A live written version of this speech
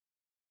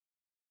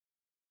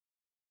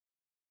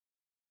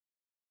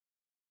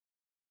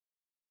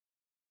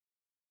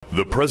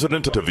the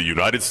President of the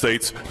United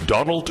States,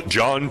 Donald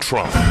John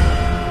Trump.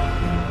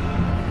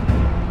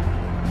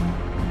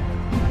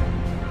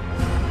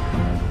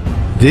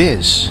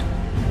 This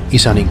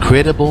is an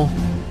incredible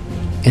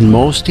and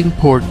most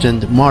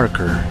important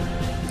marker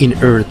in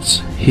Earth's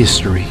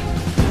history.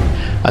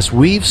 As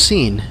we've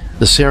seen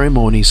the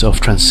ceremonies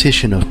of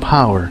transition of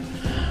power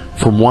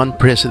from one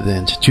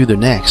president to the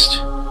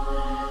next,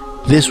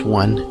 this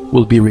one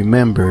will be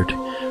remembered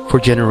for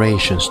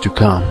generations to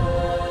come.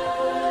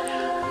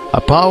 A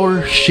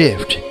power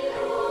shift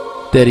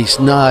that is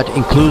not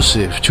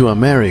inclusive to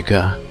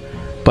America,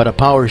 but a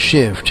power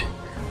shift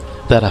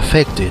that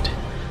affected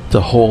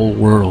the whole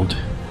world.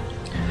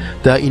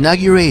 The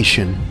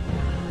inauguration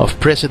of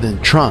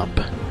President Trump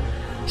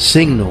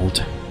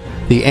signaled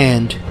the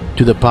end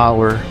to the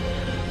power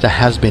that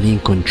has been in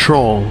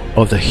control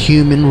of the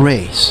human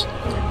race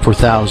for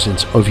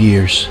thousands of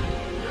years.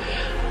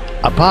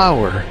 A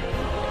power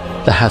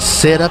that has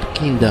set up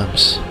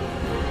kingdoms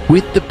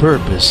with the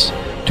purpose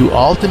to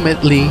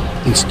ultimately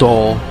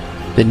install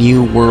the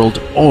New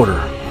World Order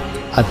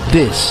at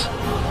this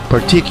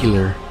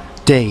particular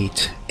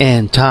date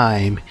and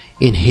time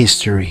in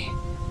history.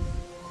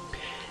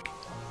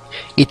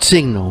 It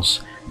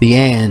signals the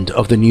end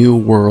of the New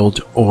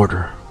World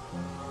Order.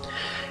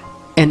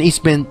 And it's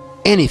been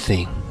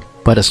anything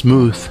but a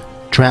smooth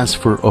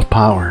transfer of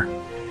power.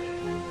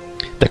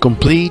 The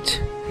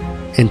complete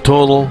and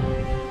total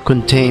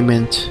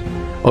containment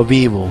of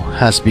evil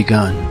has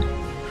begun.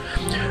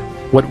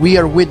 What we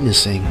are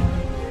witnessing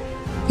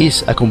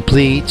is a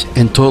complete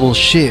and total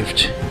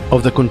shift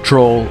of the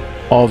control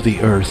of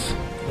the earth,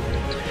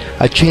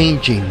 a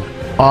changing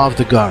of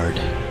the guard,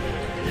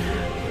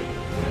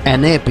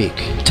 an epic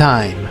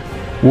time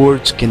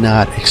words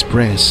cannot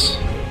express.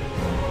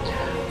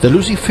 The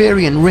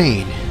Luciferian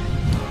reign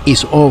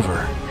is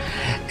over,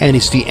 and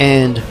it's the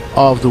end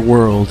of the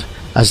world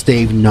as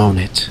they've known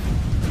it.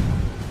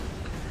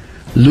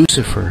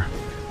 Lucifer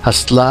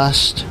has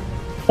lost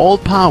all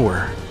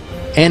power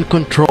and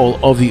control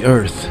of the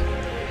earth,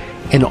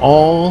 and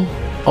all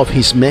of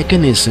his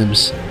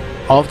mechanisms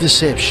of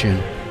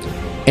deception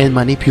and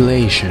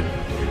manipulation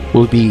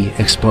will be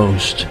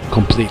exposed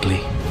completely.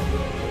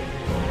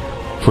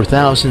 For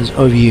thousands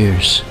of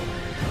years,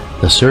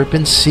 the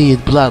serpent seed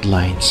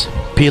bloodlines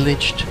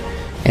pillaged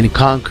and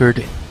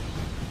conquered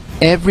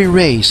every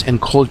race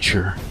and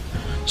culture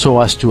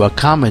so as to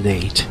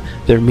accommodate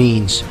their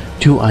means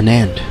to an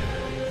end.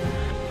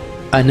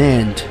 An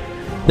end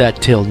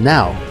that till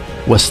now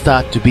was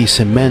thought to be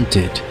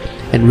cemented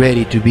and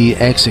ready to be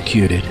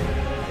executed.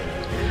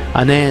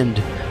 An end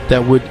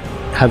that would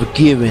have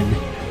given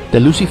the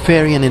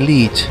Luciferian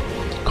elite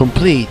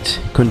complete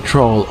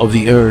control of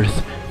the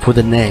earth for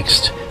the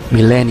next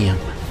millennium.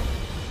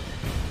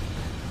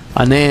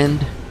 An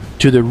end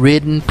to the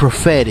written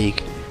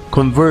prophetic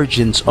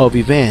convergence of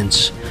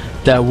events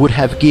that would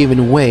have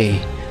given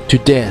way to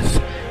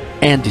death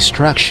and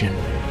destruction.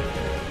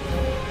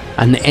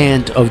 An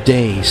end of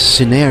days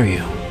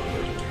scenario.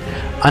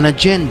 An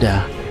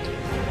agenda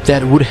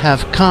that would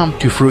have come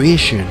to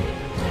fruition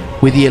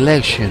with the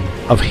election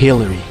of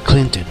Hillary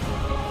Clinton.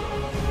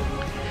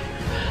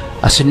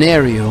 A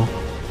scenario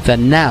that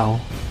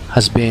now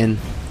has been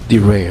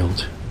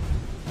derailed.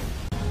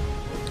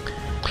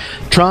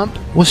 Trump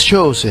was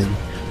chosen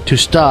to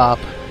stop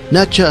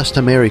not just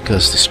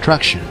America's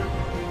destruction,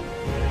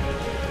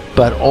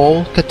 but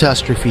all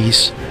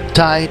catastrophes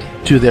tied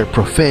to their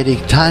prophetic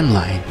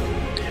timeline,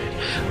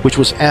 which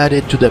was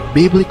added to the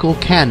biblical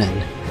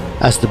canon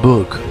as the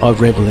book of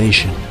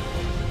Revelation.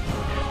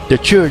 The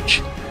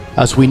church,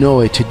 as we know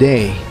it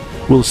today,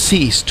 will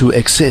cease to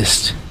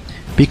exist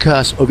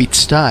because of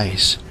its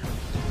ties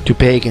to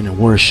pagan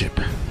worship.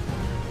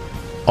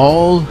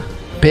 All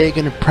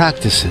pagan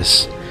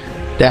practices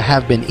that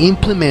have been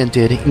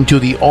implemented into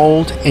the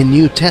Old and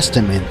New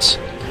Testaments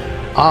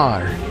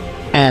are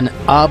an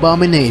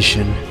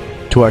abomination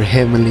to our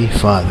Heavenly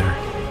Father.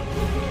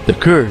 The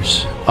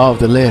curse of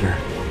the letter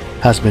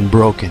has been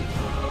broken.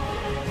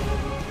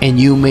 And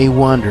you may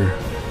wonder,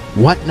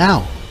 what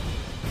now?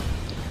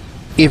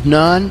 If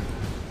none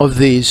of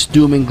this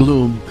doom and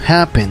gloom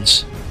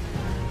happens,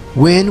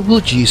 when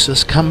will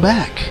Jesus come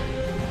back?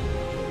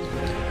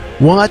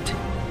 What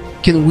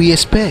can we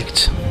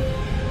expect?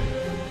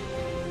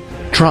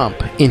 Trump,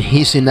 in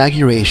his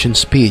inauguration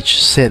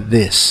speech, said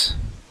this: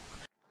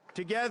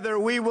 "Together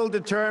we will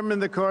determine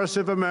the course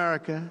of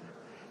America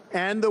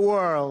and the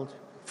world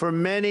for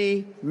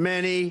many,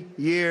 many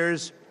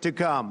years to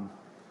come.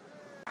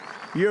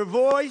 Your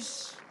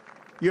voice,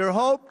 your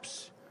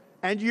hopes,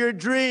 and your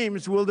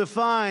dreams will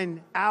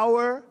define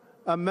our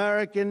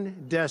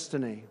American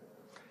destiny.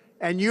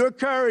 And your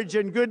courage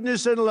and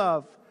goodness and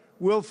love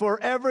will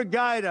forever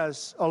guide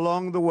us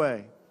along the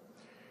way.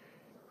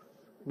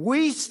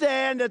 We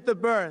stand at the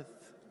birth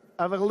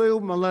of a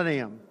new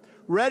millennium,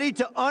 ready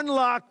to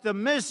unlock the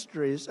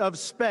mysteries of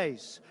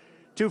space,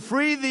 to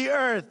free the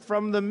earth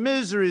from the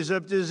miseries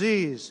of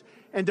disease,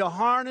 and to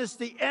harness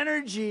the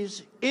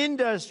energies,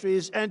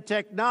 industries, and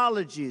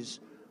technologies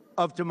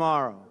of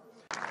tomorrow.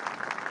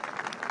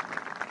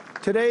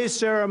 Today's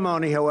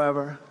ceremony,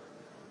 however,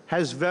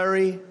 has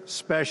very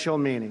special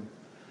meaning,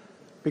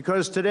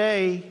 because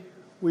today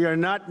we are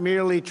not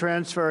merely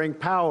transferring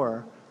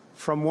power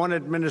from one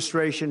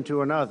administration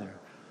to another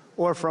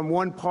or from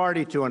one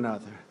party to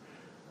another,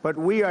 but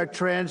we are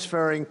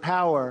transferring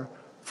power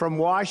from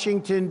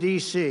Washington,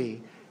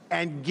 D.C.,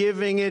 and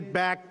giving it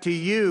back to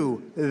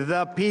you,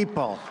 the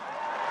people.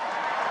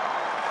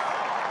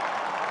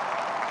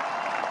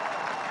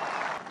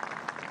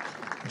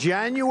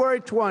 January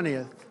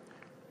 20th,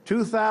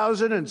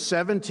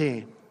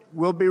 2017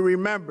 will be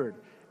remembered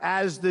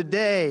as the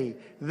day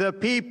the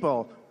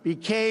people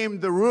became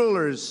the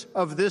rulers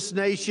of this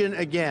nation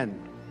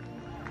again.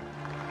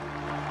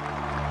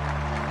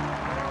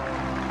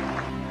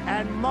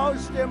 And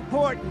most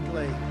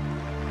importantly,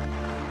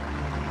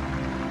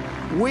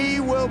 we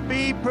will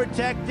be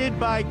protected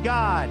by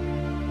God.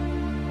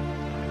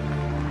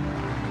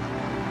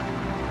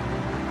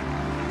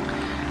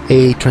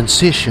 A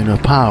transition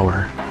of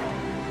power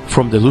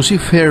from the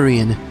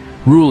Luciferian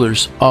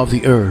rulers of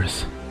the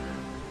earth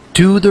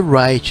to the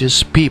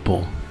righteous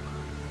people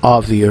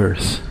of the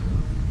earth.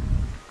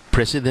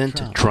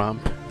 President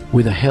Trump,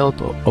 with the help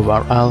of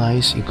our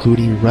allies,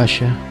 including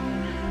Russia,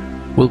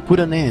 will put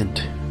an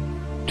end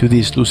to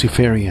this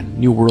Luciferian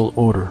New World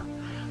Order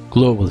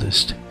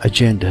globalist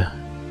agenda.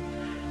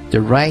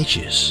 The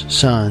righteous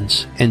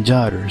sons and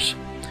daughters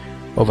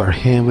of our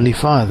Heavenly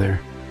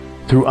Father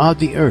throughout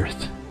the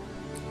earth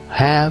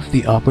have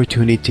the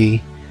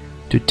opportunity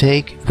to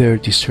take their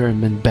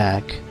discernment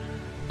back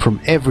from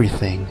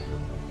everything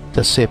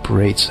that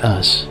separates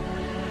us.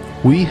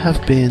 We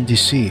have been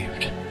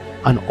deceived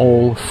on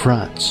all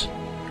fronts,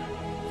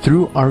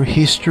 through our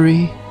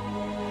history,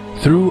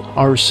 through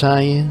our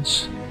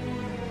science,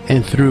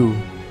 and through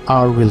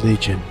our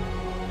religion.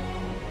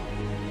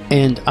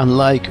 And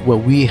unlike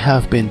what we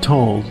have been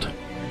told,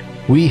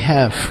 we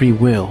have free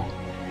will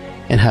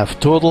and have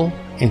total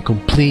and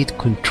complete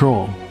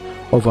control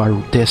of our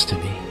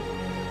destiny,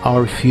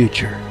 our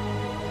future.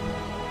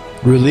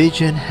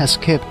 Religion has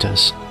kept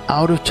us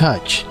out of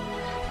touch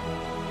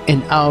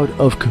and out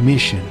of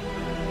commission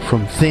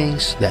from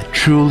things that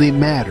truly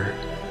matter.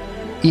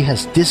 It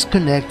has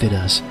disconnected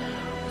us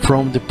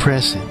from the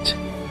present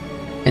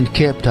and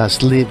kept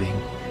us living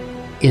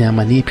in a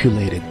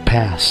manipulated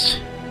past.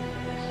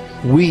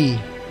 We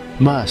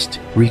must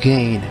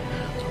regain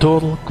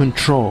total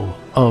control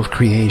of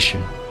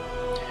creation.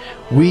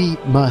 We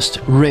must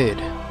rid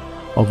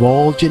of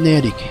all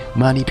genetic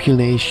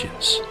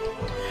manipulations.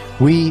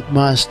 We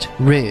must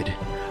rid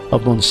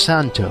of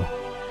Monsanto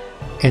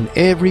and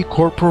every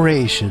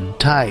corporation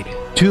tied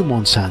to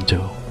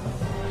Monsanto.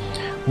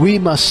 We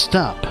must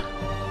stop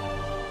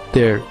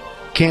their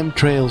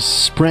chemtrails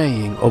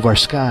spraying of our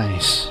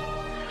skies.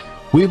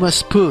 We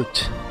must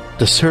put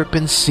the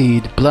serpent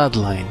seed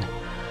bloodline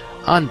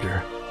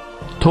under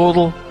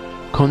total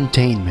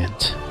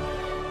containment.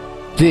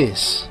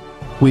 This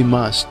we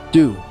must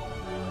do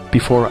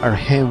before our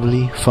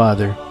Heavenly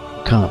Father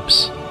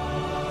comes.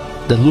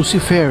 The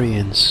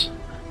Luciferians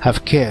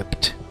have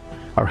kept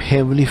our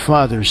Heavenly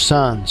Father's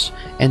sons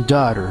and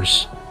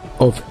daughters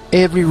of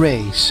every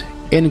race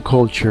and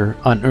culture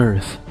on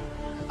earth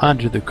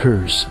under the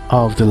curse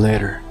of the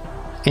letter,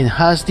 and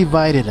has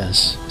divided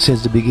us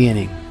since the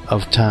beginning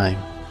of time.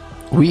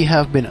 We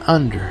have been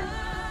under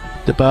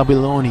the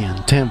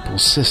Babylonian temple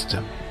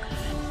system.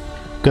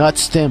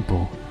 God's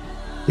temple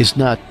is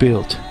not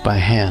built by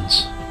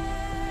hands,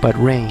 but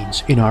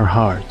reigns in our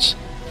hearts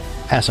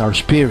as our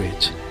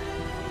spirit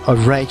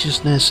of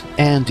righteousness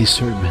and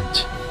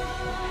discernment.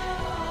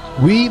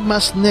 We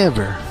must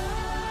never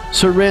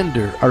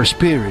surrender our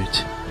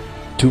spirit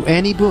to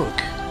any book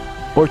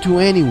or to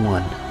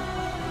anyone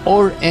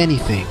or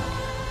anything.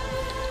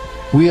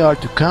 We are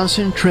to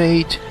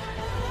concentrate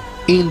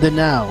in the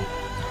now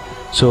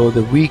so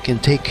that we can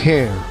take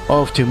care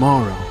of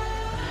tomorrow.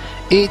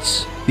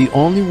 It's the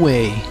only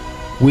way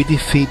we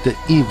defeat the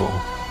evil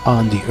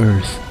on the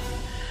earth,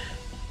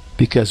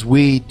 because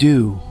we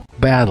do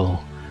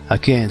battle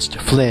against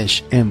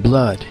flesh and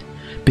blood,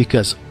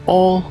 because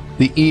all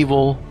the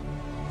evil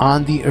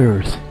on the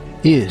earth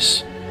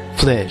is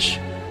flesh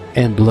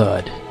and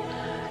blood,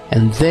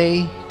 and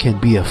they can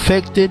be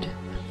affected,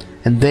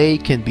 and they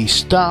can be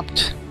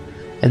stopped,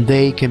 and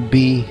they can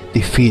be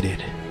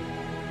defeated.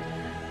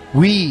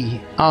 We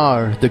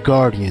are the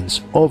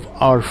guardians of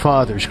our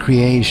Father's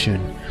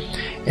creation,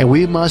 and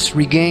we must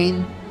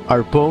regain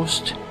our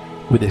post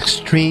with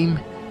extreme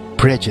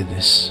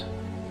prejudice.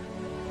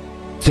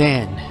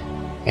 Then,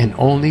 and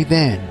only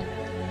then,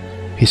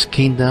 His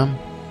kingdom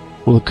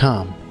will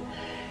come,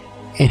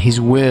 and His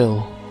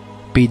will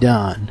be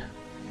done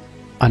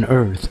on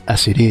earth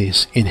as it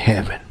is in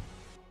heaven.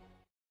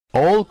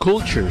 All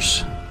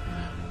cultures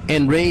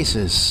and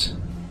races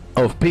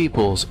of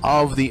peoples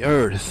of the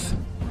earth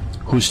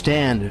who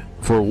stand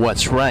for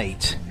what's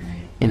right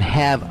and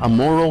have a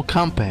moral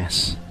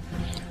compass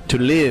to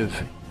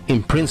live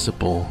in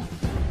principle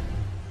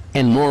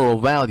and moral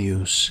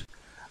values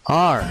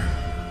are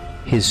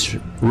His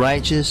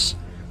righteous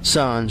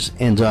sons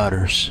and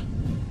daughters.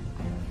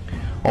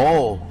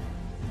 All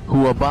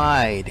who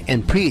abide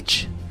and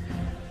preach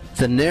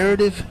the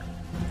narrative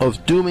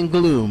of doom and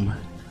gloom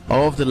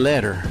of the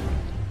letter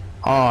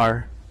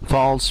are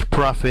false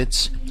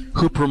prophets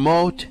who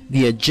promote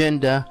the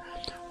agenda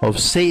of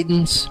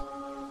Satan's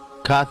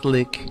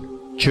Catholic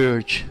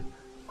Church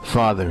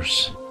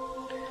fathers.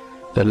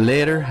 The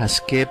letter has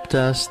kept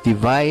us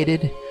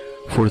divided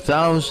for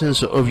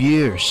thousands of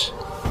years.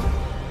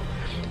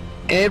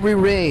 Every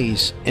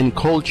race and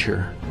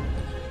culture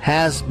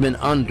has been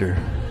under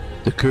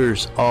the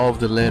curse of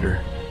the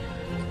letter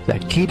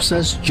that keeps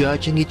us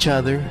judging each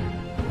other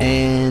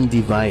and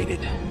divided.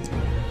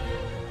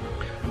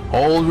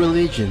 All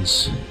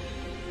religions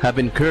have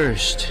been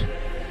cursed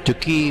to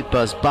keep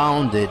us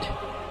bounded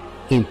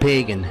in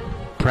pagan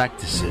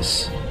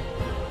practices.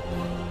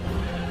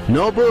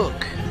 No book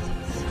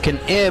can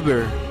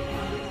ever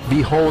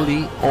be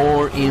holy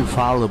or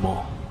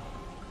infallible.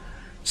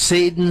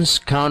 Satan's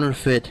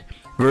counterfeit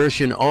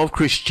version of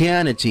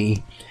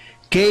Christianity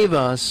gave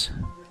us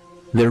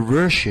their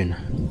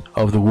version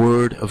of the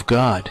Word of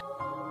God.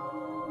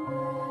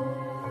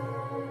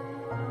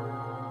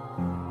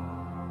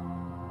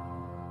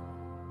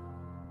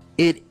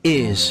 It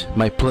is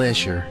my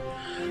pleasure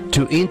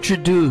to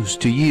introduce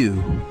to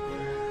you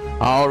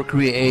our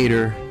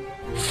Creator,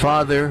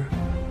 Father,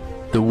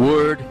 the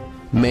Word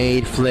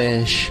made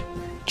flesh,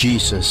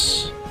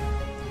 Jesus.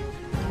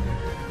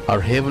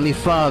 Our Heavenly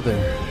Father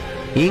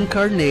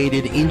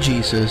incarnated in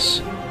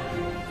Jesus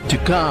to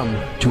come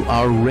to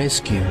our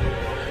rescue,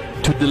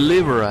 to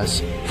deliver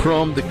us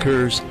from the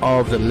curse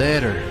of the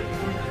letter,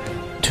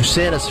 to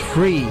set us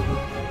free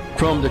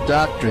from the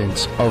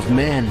doctrines of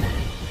men,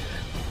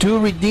 to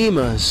redeem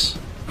us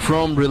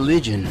from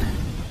religion.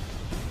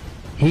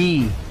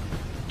 He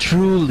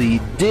truly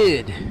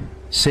did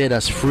set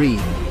us free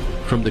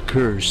from the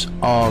curse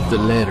of the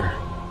letter.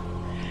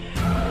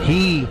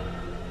 He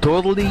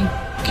totally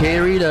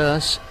carried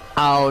us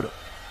out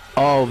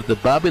of the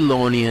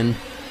Babylonian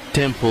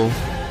temple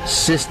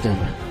system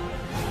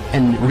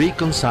and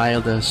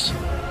reconciled us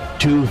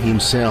to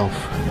Himself.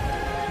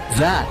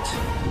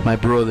 That, my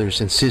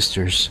brothers and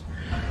sisters,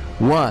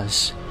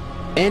 was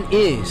and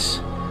is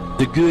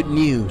the good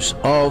news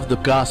of the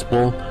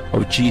gospel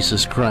of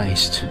Jesus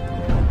Christ.